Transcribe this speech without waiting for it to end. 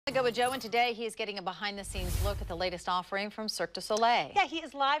I go with Joe, and today he is getting a behind-the-scenes look at the latest offering from Cirque du Soleil. Yeah, he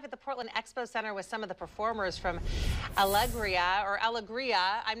is live at the Portland Expo Center with some of the performers from Alegría, or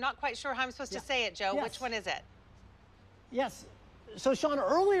Alegría. I'm not quite sure how I'm supposed to say it, Joe. Yes. Which one is it? Yes. So, Sean,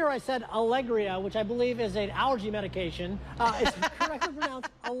 earlier I said Alegría, which I believe is an allergy medication. It's correctly pronounced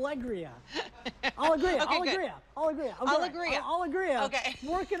Alegría. Alegría, Okay, Alegría, Alegría. Alegría. Alegría. Okay.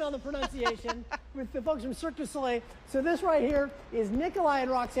 Working on the pronunciation with the folks from Cirque du Soleil. So this right here is Nikolai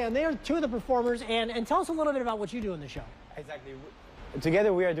and Roxanne. They are two of the performers. And tell us a little bit about what you do in the show. Exactly.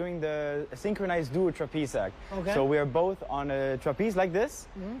 Together we are doing the synchronized duo trapeze act. Okay. So we are both on a trapeze like this,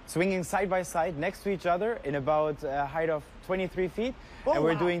 swinging side by side next to each other in about a height of 23 feet. Oh, and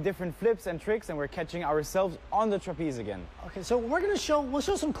we're wow. doing different flips and tricks, and we're catching ourselves on the trapeze again. Okay, so we'll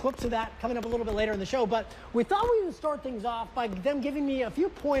show some clips of that coming up a little bit later in the show, but we thought we would start things off by them giving me a few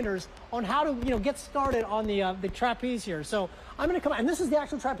pointers on how to, get started on the trapeze here. So I'm going to come, and this is the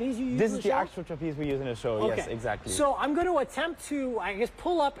actual trapeze you use in the show? This is the actual trapeze we use in the show, okay. Yes, exactly. So I'm going to attempt to, I guess,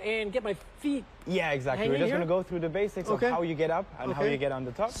 pull up and get my feet. Yeah, exactly. We're just going to go through the basics of how you get up and how you get on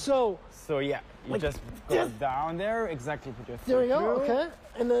the top. So yeah, you just go down there, exactly, put your foot there you go, through, okay.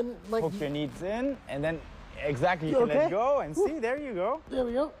 And then hook your knees in, and then exactly you can let go and see, there you go. There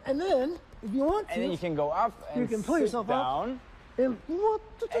we go. And then, if you want to, and then you can go up and you can pull yourself down. Up.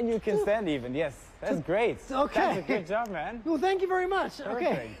 And you can stand even, yes. That's great. Okay. That's a good job, man. Well, thank you very much.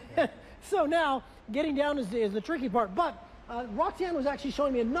 Perfect. Okay. So now, getting down is the tricky part. But Roxanne was actually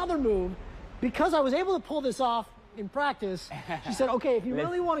showing me another move. Because I was able to pull this off in practice, she said, okay, if you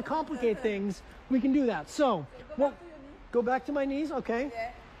really want to complicate things, we can do that. So, go back to my knees, okay.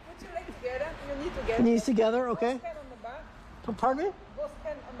 Yeah. Put your legs together, your knees together. Knees together, okay. Both hands on the back. Pardon me? Both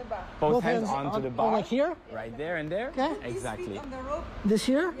hands on the back. Both hands onto the bar. Like here? Right there and there. Okay. Exactly. These feet on the rope. This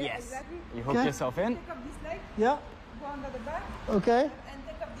here? Yeah, Yes. exactly. You hook yourself in. Take up this leg, Yeah. go under the back, Okay. and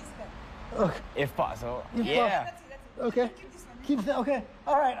take up this leg. Okay. If possible. If Yeah. That's it. Okay. Keep this one. Keep that. Okay.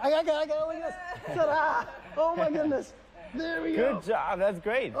 All right. I got it. Look at this. Ta-da! Oh my goodness. There we go. Good job. That's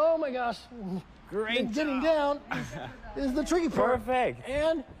great. Oh my gosh. Great Getting job. down is the tricky part. Perfect.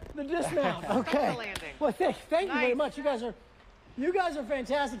 And the dismount. Okay. The landing. Well, thank you very much. You guys are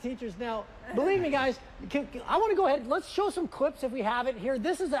fantastic teachers. Now, believe me, guys, I want to go ahead. Let's show some clips if we have it here.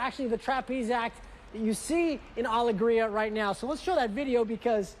 This is actually the trapeze act that you see in Alegría right now. So let's show that video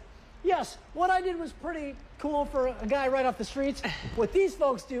because, yes, what I did was pretty cool for a guy right off the streets. What these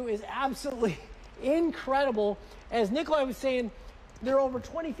folks do is absolutely incredible. As Nikolai was saying, they're over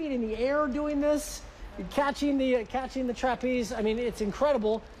 20 feet in the air doing this, catching the trapeze. I mean, it's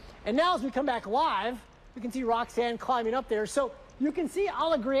incredible. And now as we come back live, we can see Roxanne climbing up there. So you can see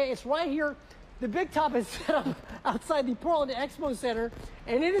Alegría. It's right here. The big top is set up outside the Portland Expo Center,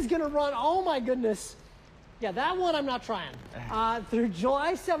 and it is going to run, oh my goodness. Yeah, that one I'm not trying. Through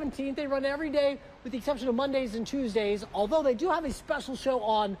July 17th, they run every day with the exception of Mondays and Tuesdays, although they do have a special show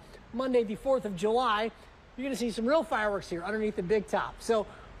on Monday, the 4th of July. You're going to see some real fireworks here underneath the big top. So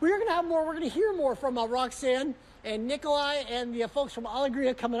we're going to have more. We're going to hear more from Roxanne and Nikolai and the folks from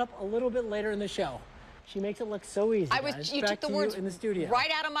Alegría coming up a little bit later in the show. She makes it look so easy. You took the words in the studio.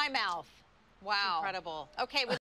 right out of my mouth. Wow. Incredible. Okay.